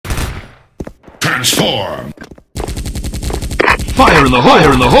Transform. Fire in the hole!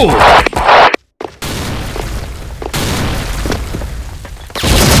 Fire in the hole!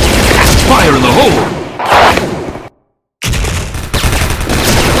 Fire in the hole!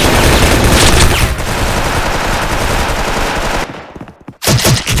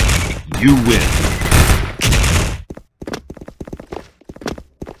 You win.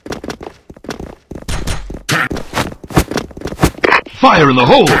 Fire in the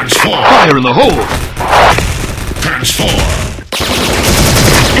hole! Transform. Fire in the hole! Transform.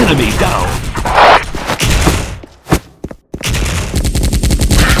 Enemy down!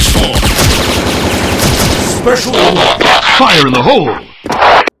 Transform. Special order. Fire in the hole!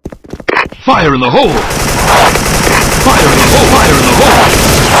 Fire in the hole! Fire in the hole! Fire in the hole!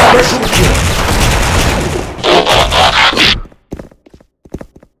 Special order.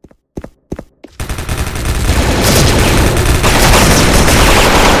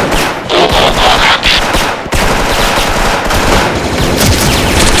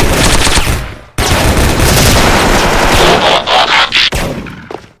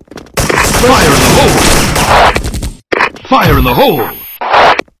 Fire in the hole!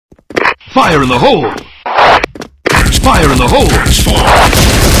 Fire in the hole! Fire in the hole!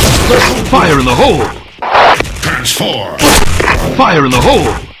 Fire in the hole! Transform. Fire in the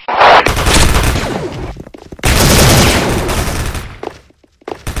hole!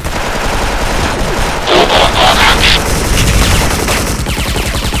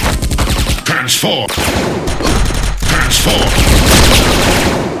 Transform. Transform.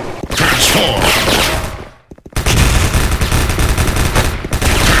 Transform.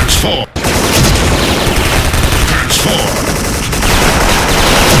 Transform. Transform.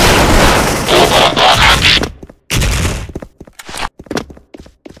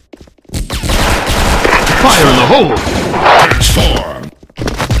 Fire in the hole! Transform.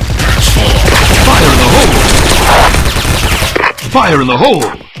 Transform. Fire in the hole! Fire in the hole!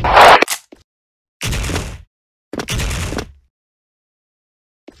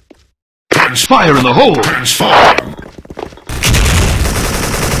 Fire in the hole! Transform.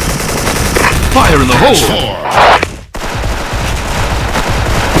 Fire in the hole!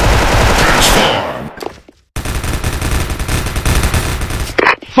 Transform.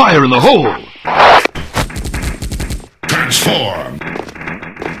 Fire in the hole! Transform.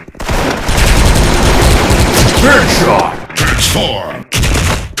 Headshot. Transform.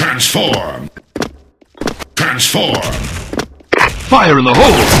 Transform. Transform. Fire in the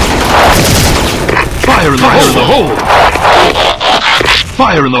hole! Fire in the hole!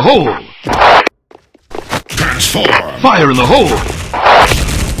 Fire in the hole! Transform. Fire in the hole!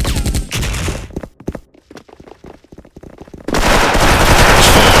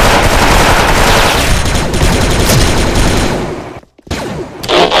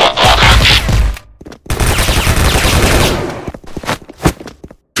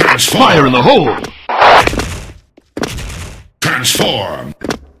 Fire in the hole! Transform.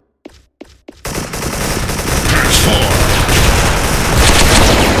 Transform.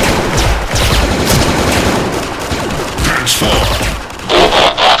 Transform.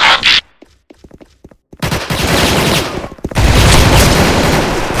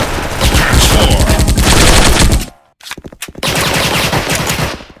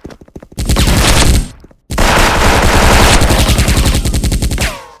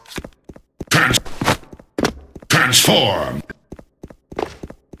 Transform.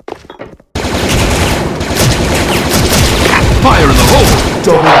 Fire in the hole!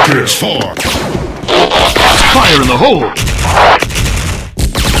 Double kill. Transform. Fire in the hole!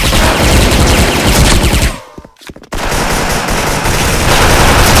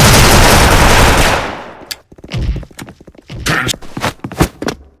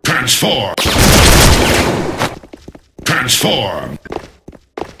 Transform. Transform.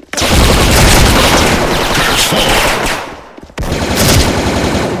 Transform.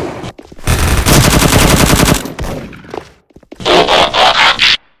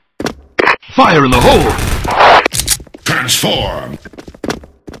 Fire in the hole! Transform.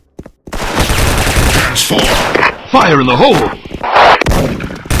 Transform. Fire in the hole!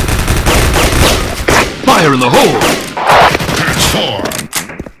 Fire in the hole! Transform.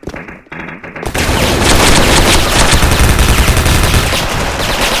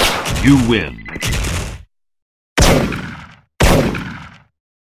 You win.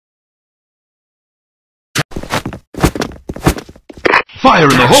 Fire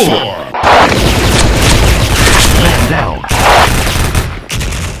in the hole! Man down.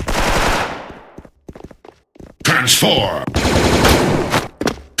 Transform.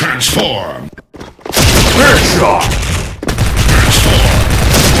 Transform. Headshot. Transform.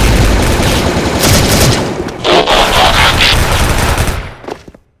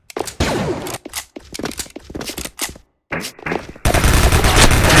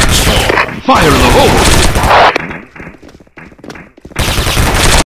 Fire in the hole!